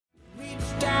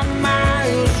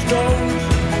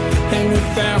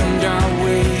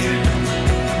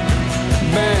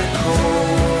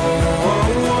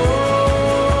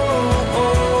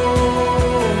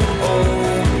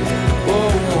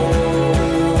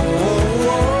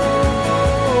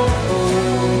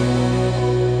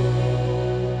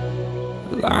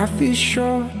Life is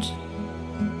short,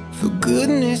 for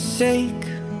goodness sake.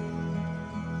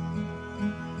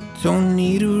 Don't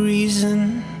need a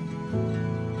reason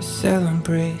to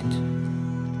celebrate.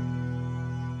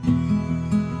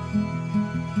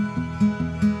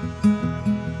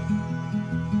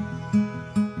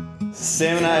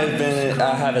 Sam and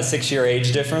I have a 6-year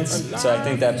age difference, so I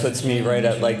think that puts me right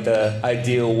at like the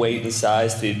ideal weight and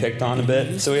size to be picked on a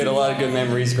bit. So we had a lot of good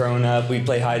memories growing up. We'd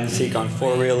play hide and seek on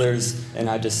 4-wheelers, and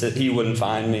he wouldn't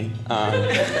find me.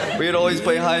 We would always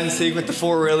play hide and seek with the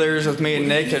 4-wheelers with me and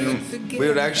Nick, and we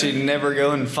would actually never go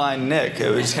and find Nick.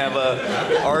 It was kind of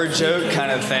our joke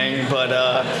kind of thing, but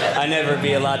I'd never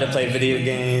be allowed to play video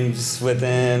games with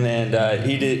him, and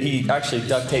he actually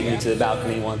duct taped me to the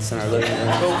balcony once in our living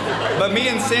room. But me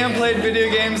and Sam played video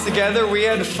games together. We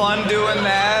had fun doing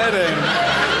that, and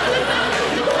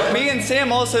me and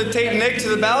Sam also taped Nick to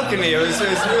the balcony. It was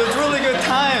really good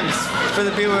times for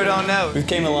the people who don't know. We've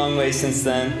came a long way since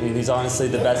then. I mean, he's honestly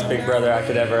the best big brother I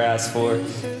could ever ask for.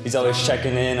 He's always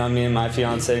checking in on me and my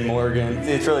fiance Morgan.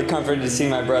 It's really comforting to see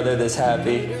my brother this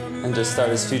happy and just start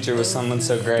his future with someone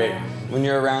so great. When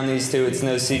you're around these two, it's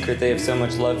no secret they have so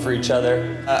much love for each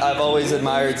other. I've always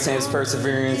admired Sam's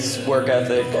perseverance, work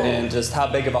ethic, and just how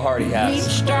big of a heart he has. We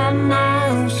reached our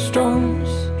milestones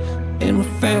and we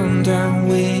found our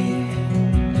way.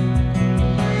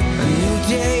 A new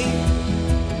day,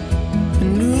 a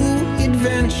new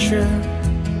adventure.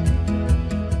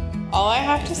 All I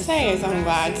have to say is I'm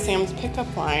glad Sam's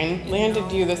pickup line landed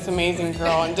you this amazing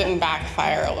girl and didn't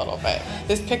backfire a little bit.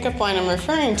 This pickup line I'm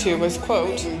referring to was,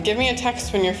 quote, "Give me a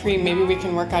text when you're free, maybe we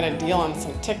can work out a deal on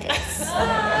some tickets."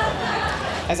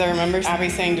 As I remember Abby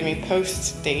saying to me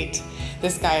post-date,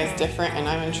 this guy is different and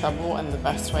I'm in trouble in the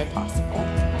best way possible.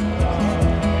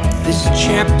 This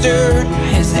chapter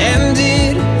has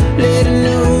ended, let a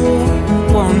new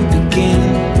one begin.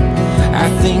 I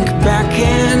think back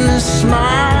and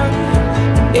smile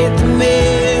at the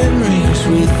memories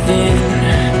within.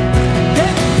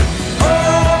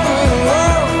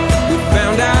 Oh, we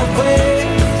found our way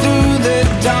through the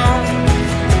dark.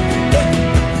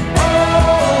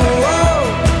 Oh,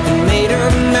 and made a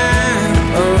map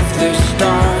of the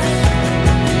stars.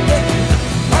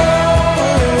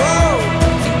 Oh,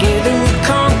 together we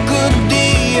conquered the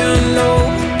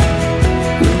unknown.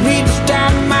 We reached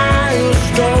our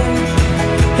milestones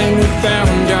and we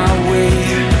found our way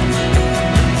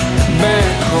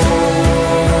back home.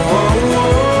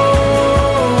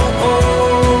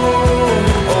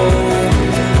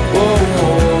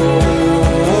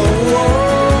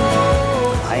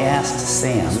 I asked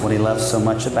Sam what he loves so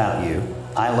much about you.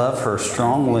 I love her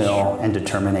strong will and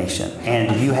determination,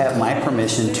 and you have my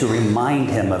permission to remind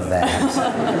him of that.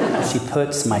 She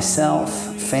puts myself,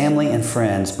 family, and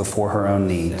friends before her own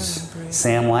needs.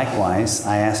 Sam, likewise,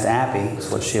 I asked Abby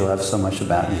what she loves so much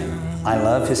about you. I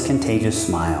love his contagious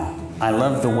smile. I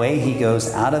love the way he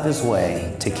goes out of his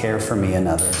way to care for me and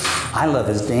others. I love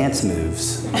his dance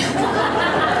moves.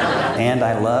 And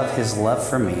I love his love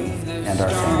for me and our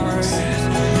families.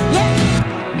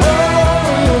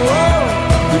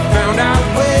 We found our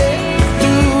way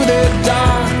through the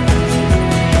dark.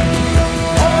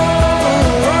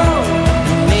 Oh,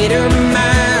 made a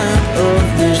map of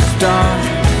the stars.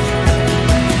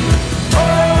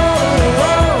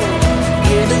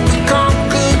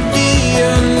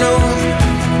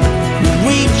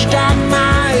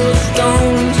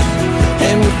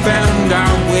 Found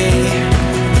our way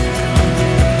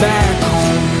back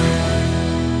home.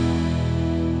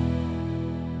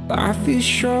 Life is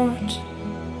short,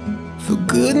 for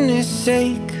goodness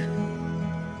sake.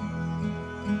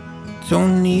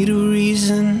 Don't need a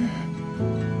reason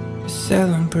to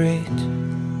celebrate.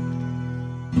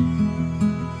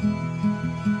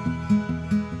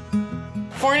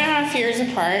 4.5 years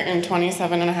apart and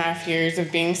 27.5 years of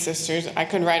being sisters, I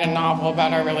could write a novel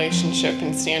about our relationship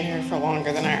and stand here for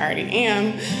longer than I already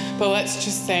am. But let's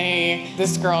just say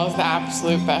this girl is the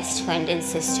absolute best friend and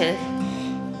sister.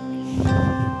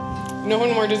 No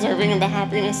one more deserving of the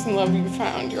happiness and love you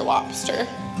found, your lobster.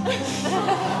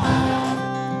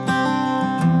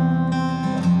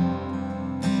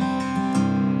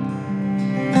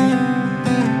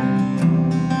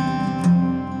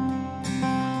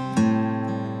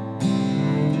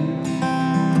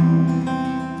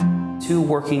 Two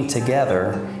working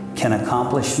together can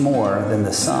accomplish more than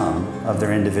the sum of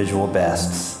their individual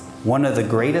bests. One of the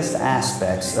greatest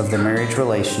aspects of the marriage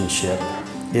relationship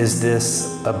is this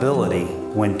ability,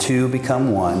 when two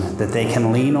become one, that they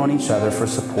can lean on each other for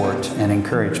support and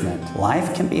encouragement.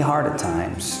 Life can be hard at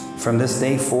times. From this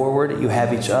day forward, you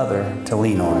have each other to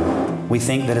lean on. We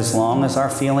think that as long as our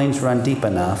feelings run deep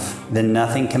enough, then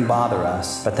nothing can bother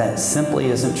us, but that simply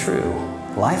isn't true.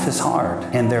 Life is hard,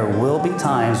 and there will be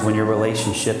times when your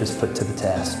relationship is put to the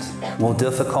test. Will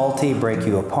difficulty break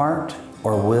you apart,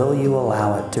 or will you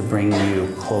allow it to bring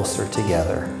you closer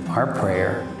together? Our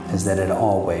prayer is that it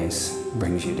always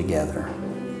brings you together.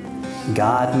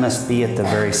 God must be at the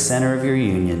very center of your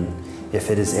union if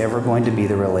it is ever going to be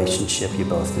the relationship you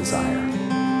both desire.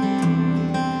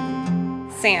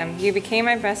 Sam, you became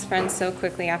my best friend so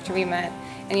quickly after we met,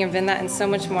 and you've been that and so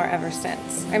much more ever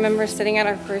since. I remember sitting at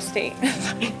our first date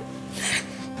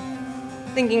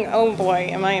thinking, oh boy,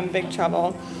 am I in big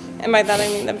trouble? And by that I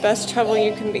mean the best trouble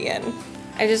you can be in.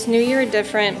 I just knew you were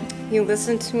different. You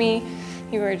listened to me.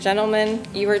 You were a gentleman.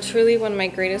 You were truly one of my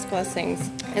greatest blessings.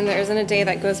 And there isn't a day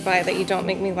that goes by that you don't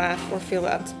make me laugh or feel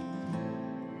loved.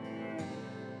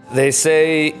 They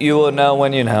say you will know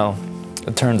when you know.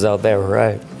 It turns out they were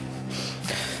right.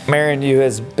 Marrying you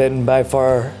has been by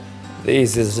far the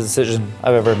easiest decision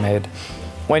I've ever made.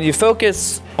 When you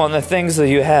focus on the things that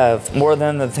you have more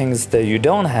than the things that you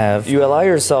don't have, you allow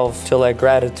yourself to let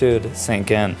gratitude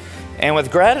sink in. And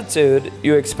with gratitude,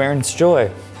 you experience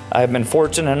joy. I've been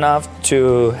fortunate enough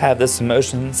to have this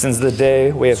emotion since the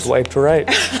day we have swiped right.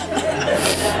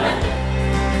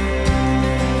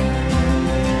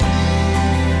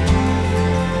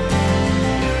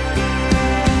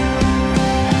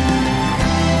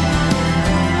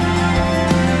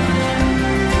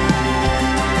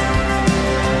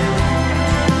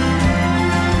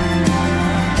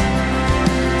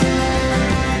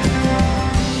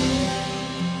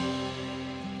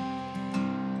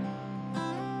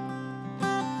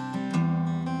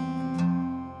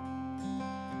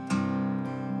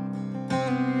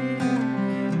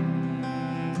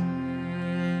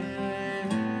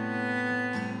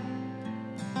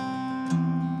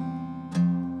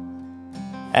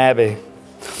 Abby,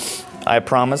 I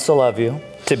promise to love you,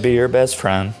 to be your best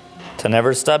friend, to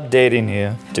never stop dating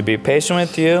you, to be patient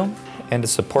with you, and to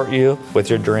support you with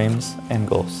your dreams and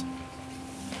goals.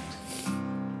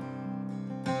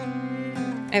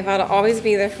 I vow to always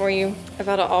be there for you. I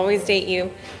vow to always date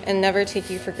you and never take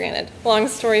you for granted. Long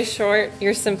story short,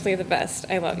 you're simply the best.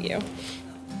 I love you.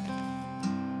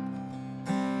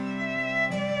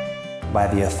 By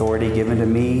the authority given to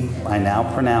me, I now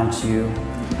pronounce you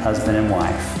husband and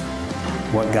wife.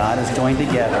 What God has joined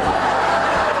together.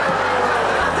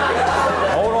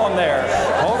 Hold on there,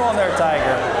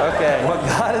 Tiger. Okay. What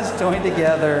God has joined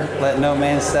together, let no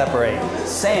man separate.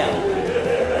 Sam,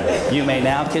 you may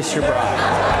now kiss your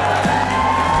bride.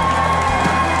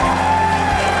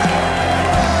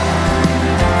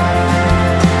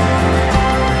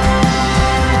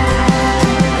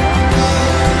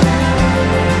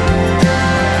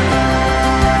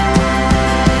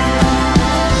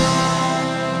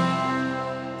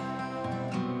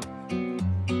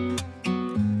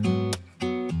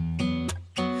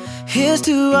 Here's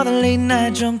to all the late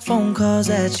night drunk phone calls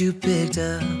that you picked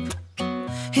up.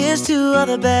 Here's to all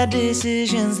the bad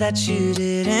decisions that you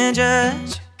didn't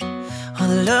judge. All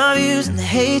the love yous and the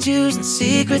hate yous and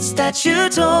secrets that you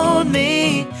told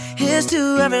me. Here's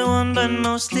to everyone but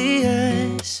mostly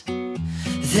us.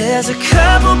 There's a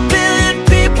couple billion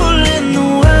people in the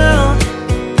world,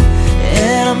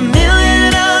 and a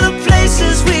million other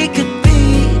places we could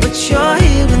be, but you're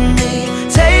here with me.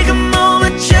 Take a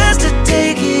moment just to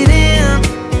take it in,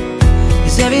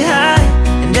 'cause every high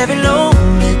and every low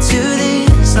led to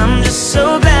this. I'm just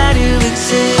so glad you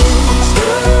exist.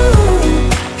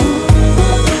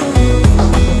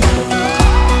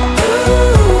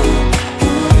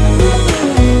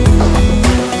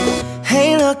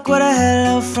 Hey, look what a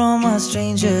hello from a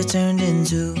stranger turned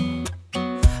into.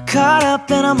 Caught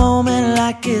up in a moment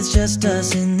like it's just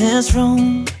us in this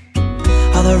room.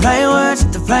 All the right words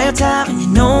at the right time, and you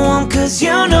know them 'cause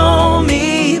you know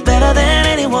me better than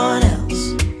anyone else.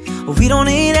 We don't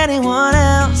need anyone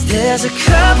else. There's a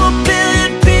couple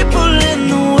billion people in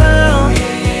the world,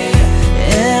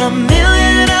 and a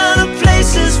million other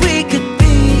places we could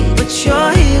be, but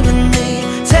you're here with me.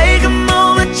 Take a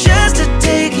moment just to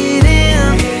take it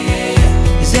in,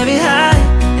 'cause every high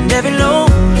and every low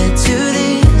led to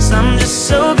this. I'm just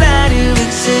so glad you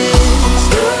exist.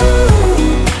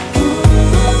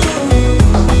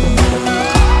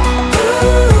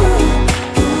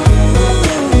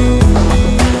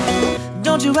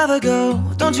 Don't you ever go,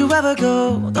 don't you ever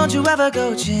go, don't you ever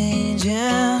go changing.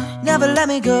 Never let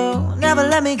me go, never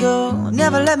let me go,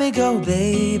 never let me go,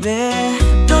 baby.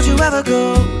 Don't you ever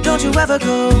go, don't you ever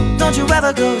go, don't you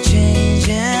ever go changing.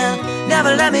 changing.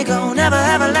 Never let me go, never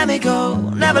ever let me go,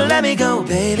 never let me go,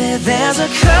 baby. There's a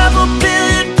couple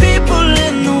billion people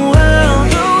in the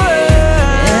world,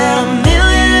 and a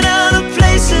million other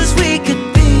places we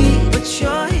could be, but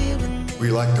you're here with me.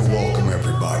 We like to welcome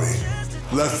everybody.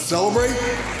 Let's celebrate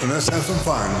and let's have some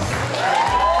fun.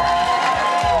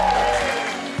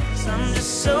 I'm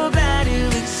just so glad you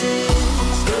exist.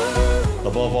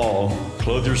 Above all,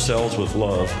 clothe yourselves with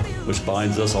love, which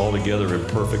binds us all together in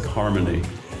perfect harmony.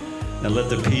 And let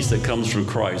the peace that comes from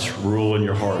Christ rule in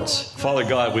your hearts. Father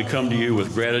God, we come to you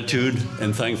with gratitude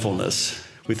and thankfulness.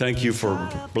 We thank you for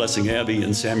blessing Abby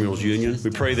and Samuel's union. We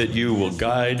pray that you will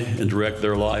guide and direct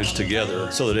their lives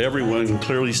together so that everyone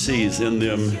clearly sees in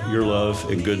them your love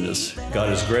and goodness.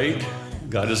 God is great.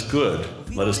 God is good.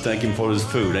 Let us thank him for his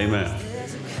food. Amen.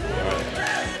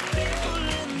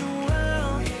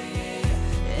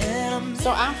 So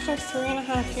after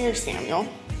 3.5 years, Samuel,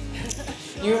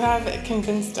 you have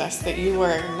convinced us that you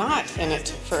were not in it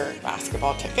for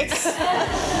basketball tickets.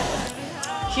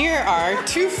 Here are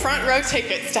 2 front row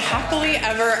tickets to happily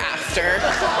ever after.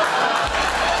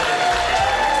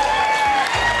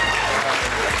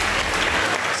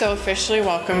 So officially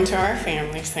welcome to our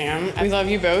family, Sam. We love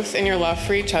you both and your love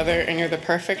for each other, and you're the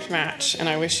perfect match, and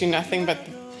I wish you nothing but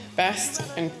the best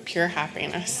and pure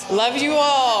happiness. Love you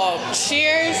all.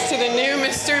 Cheers to the new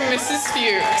Mr. and Mrs.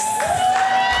 Fuchs.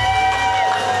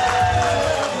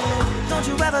 Don't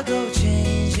you ever go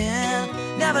changing.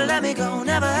 Never let me go,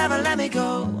 never ever let me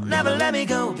go, never let me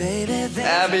go, baby.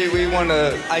 Abby,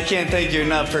 I can't thank you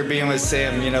enough for being with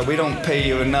Sam. You know, we don't pay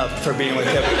you enough for being with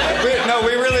him. No,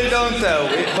 we really don't though.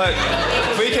 But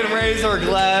we can raise our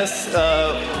glass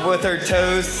with our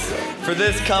toast for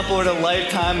this couple with a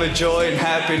lifetime of joy and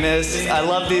happiness. I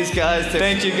love these guys.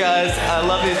 Thank you guys. I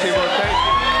love these people.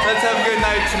 Let's have a good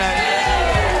night tonight.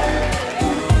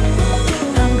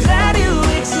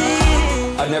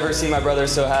 I've never seen my brother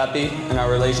so happy, and our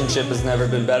relationship has never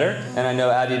been better. And I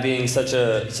know Abby being such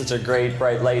a great,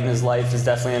 bright light in his life is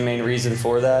definitely a main reason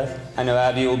for that. I know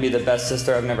Abby will be the best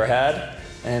sister I've never had,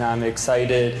 and I'm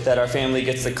excited that our family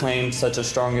gets to claim such a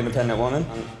strong, independent woman.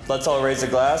 Let's all raise a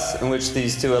glass and wish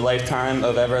these two a lifetime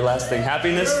of everlasting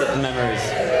happiness and memories.